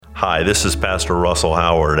Hi, this is Pastor Russell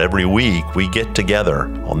Howard. Every week we get together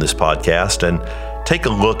on this podcast and take a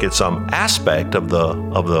look at some aspect of the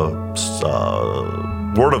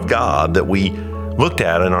Word of God that we looked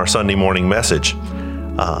at in our Sunday morning message.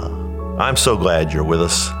 I'm so glad you're with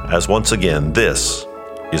us, as once again, this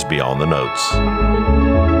is Beyond the Notes.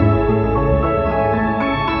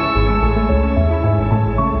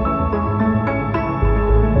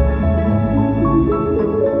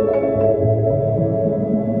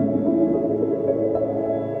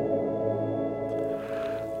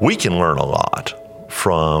 We can learn a lot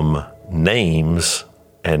from names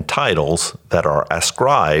and titles that are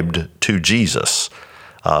ascribed to Jesus.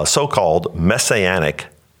 So-called messianic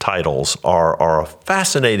titles are a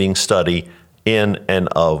fascinating study in and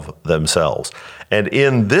of themselves. And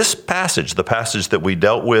in this passage, the passage that we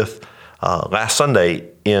dealt with last Sunday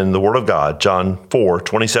in the Word of God, John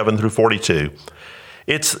 4:27 through 42,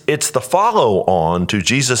 It's the follow-on to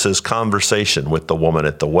Jesus' conversation with the woman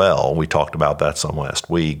at the well. We talked about that some last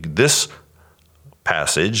week. This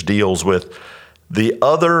passage deals with the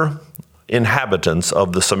other inhabitants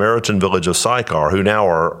of the Samaritan village of Sychar, who now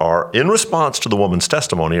are in response to the woman's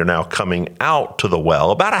testimony, are now coming out to the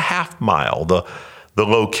well, about a half mile. The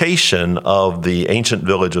location of the ancient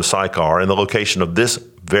village of Sychar and the location of this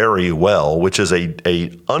very well, which is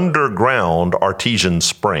a underground artesian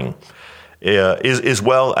spring, is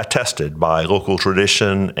well attested by local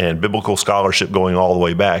tradition and biblical scholarship going all the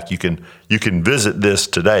way back. You can visit this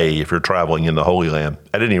today if you're traveling in the Holy Land.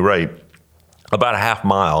 At any rate, about a half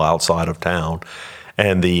mile outside of town,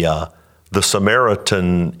 and the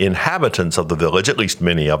Samaritan inhabitants of the village, at least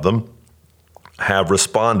many of them, have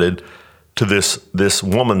responded to this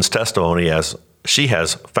woman's testimony as she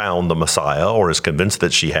has found the Messiah, or is convinced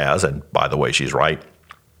that she has, and by the way, she's right.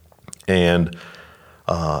 And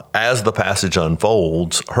as the passage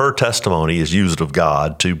unfolds, her testimony is used of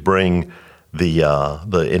God to bring the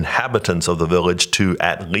inhabitants of the village to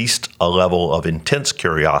at least a level of intense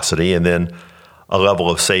curiosity, and then a level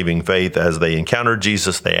of saving faith. As they encounter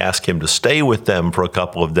Jesus, they ask him to stay with them for a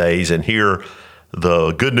couple of days and hear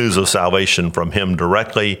the good news of salvation from him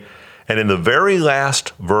directly. And in the very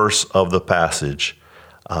last verse of the passage,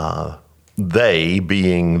 they,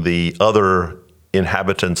 being the other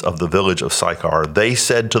inhabitants of the village of Sychar, they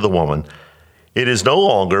said to the woman, "It is no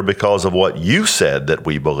longer because of what you said that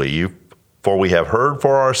we believe, for we have heard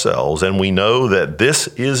for ourselves, and we know that this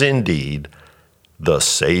is indeed the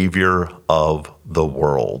Savior of the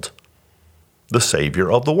world." The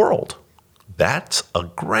Savior of the world. That's a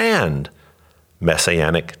grand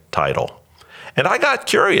messianic title. And I got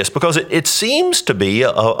curious because it seems to be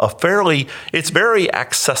it's very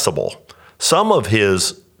accessible. Some of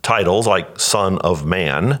his titles, like Son of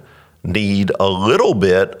Man, need a little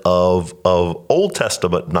bit of Old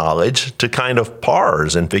Testament knowledge to kind of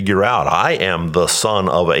parse and figure out, I am the son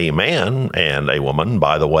of a man and a woman,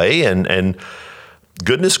 by the way, and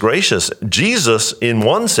goodness gracious, Jesus, in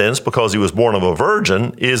one sense, because he was born of a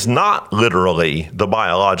virgin, is not literally the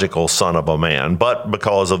biological son of a man, but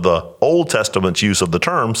because of the Old Testament's use of the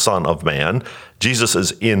term Son of Man, Jesus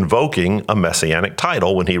is invoking a messianic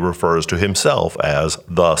title when he refers to himself as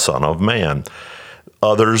the Son of Man.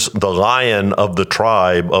 Others, the Lion of the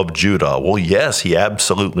tribe of Judah. Well, yes, he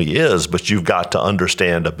absolutely is, but you've got to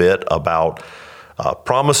understand a bit about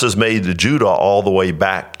promises made to Judah all the way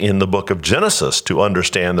back in the book of Genesis to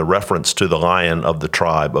understand the reference to the Lion of the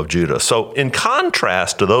tribe of Judah. So in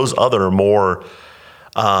contrast to those other more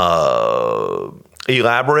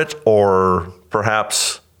elaborate or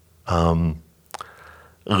perhaps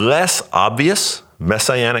less obvious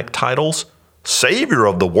messianic titles, Savior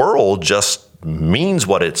of the world just means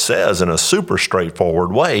what it says in a super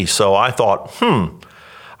straightforward way. So I thought,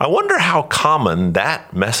 I wonder how common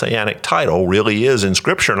that messianic title really is in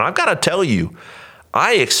Scripture. And I've got to tell you,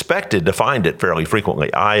 I expected to find it fairly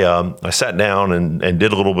frequently. I sat down and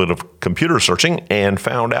did a little bit of computer searching and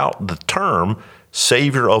found out the term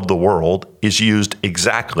Savior of the world is used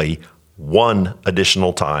exactly one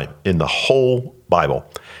additional time in the whole Bible.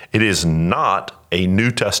 It is not a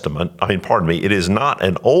it is not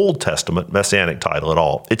an Old Testament messianic title at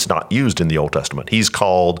all. It's not used in the Old Testament. He's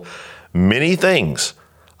called many things.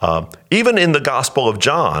 Even in the Gospel of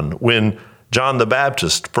John, when John the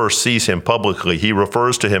Baptist first sees him publicly, he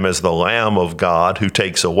refers to him as the Lamb of God who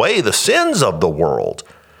takes away the sins of the world.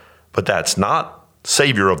 But that's not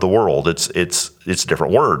Savior of the world. It's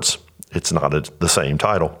different words. It's not the same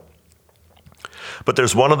title. But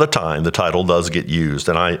there's one other time the title does get used,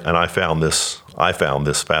 and I found this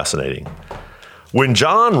fascinating. When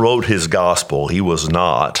John wrote his gospel, he was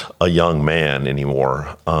not a young man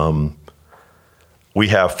anymore. We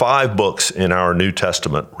have 5 books in our New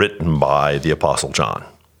Testament written by the Apostle John.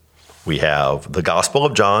 We have the Gospel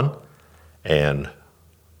of John and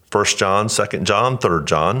 1 John, 2 John, 3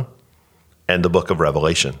 John, and the book of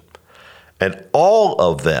Revelation. And all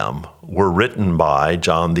of them were written by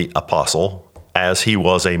John the Apostle as he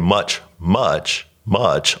was a much, much,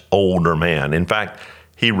 much older man. In fact,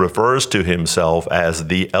 he refers to himself as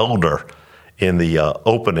the elder in the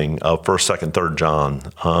opening of 1st, 2nd, 3rd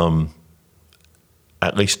John.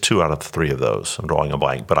 At least 2 out of 3 of those. I'm drawing a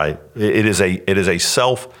blank, but it is a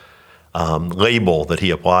self label that he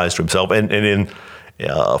applies to himself. And in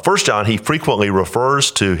 1 John, he frequently refers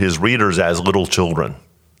to his readers as little children.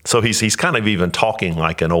 So he's kind of even talking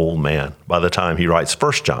like an old man by the time he writes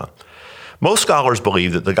 1 John. Most scholars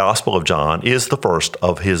believe that the Gospel of John is the first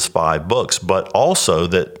of his 5 books, but also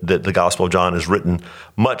that the Gospel of John is written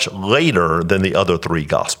much later than the other 3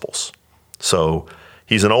 Gospels. So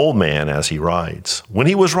he's an old man as he writes. When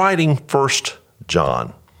he was writing 1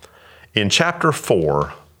 John, in chapter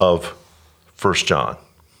 4 of 1 John,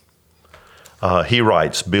 he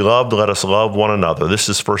writes, "Beloved, let us love one another." This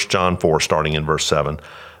is 1 John 4, starting in verse 7.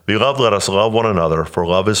 "Beloved, let us love one another, for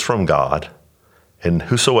love is from God. And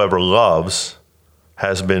whosoever loves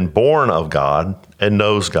has been born of God and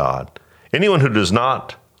knows God. Anyone who does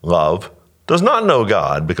not love does not know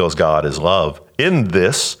God, because God is love. In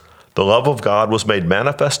this, the love of God was made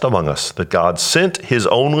manifest among us, that God sent his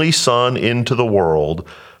only Son into the world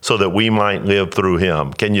so that we might live through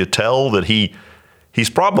him." Can you tell that he's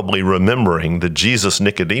probably remembering the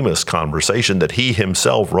Jesus-Nicodemus conversation that he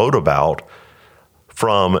himself wrote about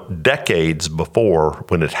from decades before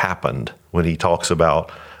when it happened, when he talks about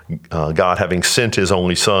God having sent his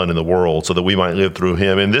only Son in the world so that we might live through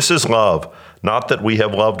him. And this is love, not that we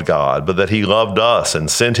have loved God, but that he loved us and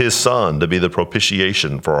sent his Son to be the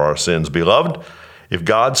propitiation for our sins. Beloved, if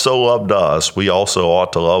God so loved us, we also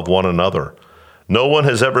ought to love one another. No one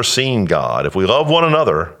has ever seen God. If we love one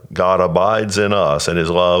another, God abides in us, and his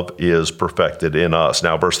love is perfected in us.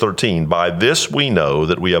 Now, verse 13, "By this we know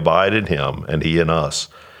that we abide in him, and he in us,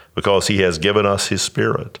 because he has given us his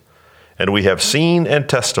Spirit. And we have seen and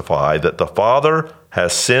testified that the Father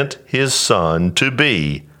has sent his Son to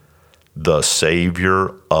be the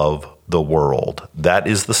Savior of the world." That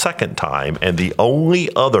is the second time, and the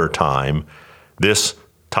only other time this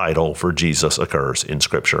title for Jesus occurs in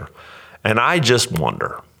Scripture. And I just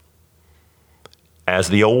wonder, as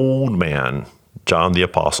the old man, John the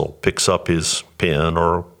Apostle, picks up his pen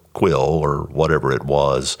or quill or whatever it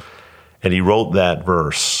was, and he wrote that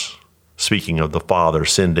verse, speaking of the Father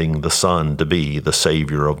sending the Son to be the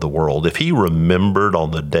Savior of the world, if he remembered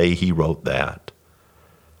on the day he wrote that,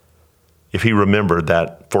 if he remembered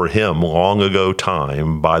that for him long ago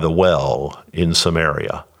time by the well in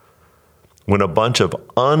Samaria, when a bunch of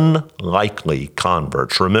unlikely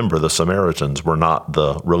converts, remember the Samaritans were not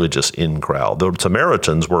the religious in crowd. The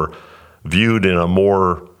Samaritans were viewed in a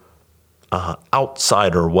more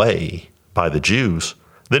outsider way by the Jews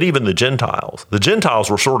than even the Gentiles. The Gentiles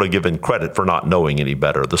were sort of given credit for not knowing any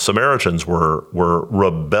better. The Samaritans were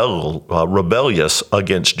rebellious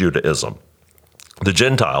against Judaism. The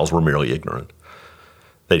Gentiles were merely ignorant.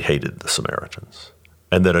 They hated the Samaritans.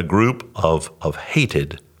 And then a group of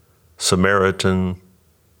hated Samaritan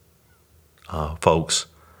folks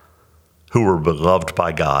who were beloved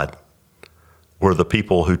by God were the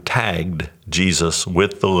people who tagged Jesus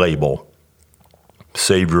with the label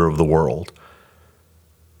Savior of the world.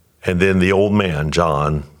 And then the old man,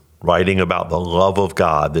 John, writing about the love of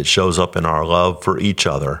God that shows up in our love for each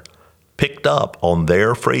other, picked up on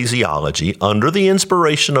their phraseology under the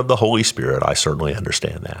inspiration of the Holy Spirit. I certainly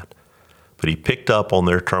understand that. But he picked up on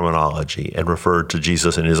their terminology and referred to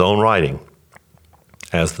Jesus in his own writing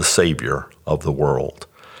as the Savior of the world.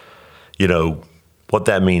 You know, what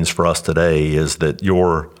that means for us today is that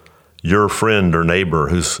your friend or neighbor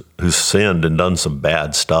who's sinned and done some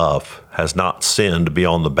bad stuff has not sinned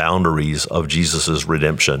beyond the boundaries of Jesus'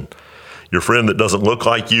 redemption. Your friend that doesn't look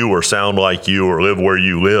like you or sound like you or live where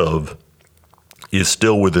you live is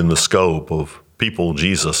still within the scope of people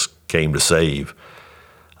Jesus came to save.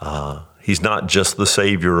 He's not just the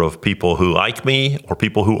Savior of people who like me or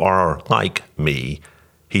people who are like me.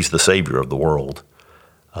 He's the Savior of the world.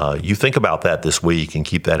 You think about that this week and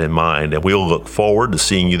keep that in mind. And we'll look forward to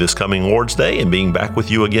seeing you this coming Lord's Day and being back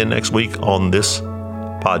with you again next week on this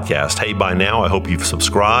podcast. Hey, by now, I hope you've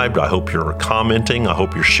subscribed. I hope you're commenting. I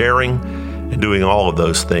hope you're sharing and doing all of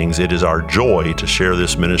those things. It is our joy to share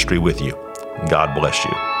this ministry with you. God bless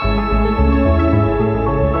you.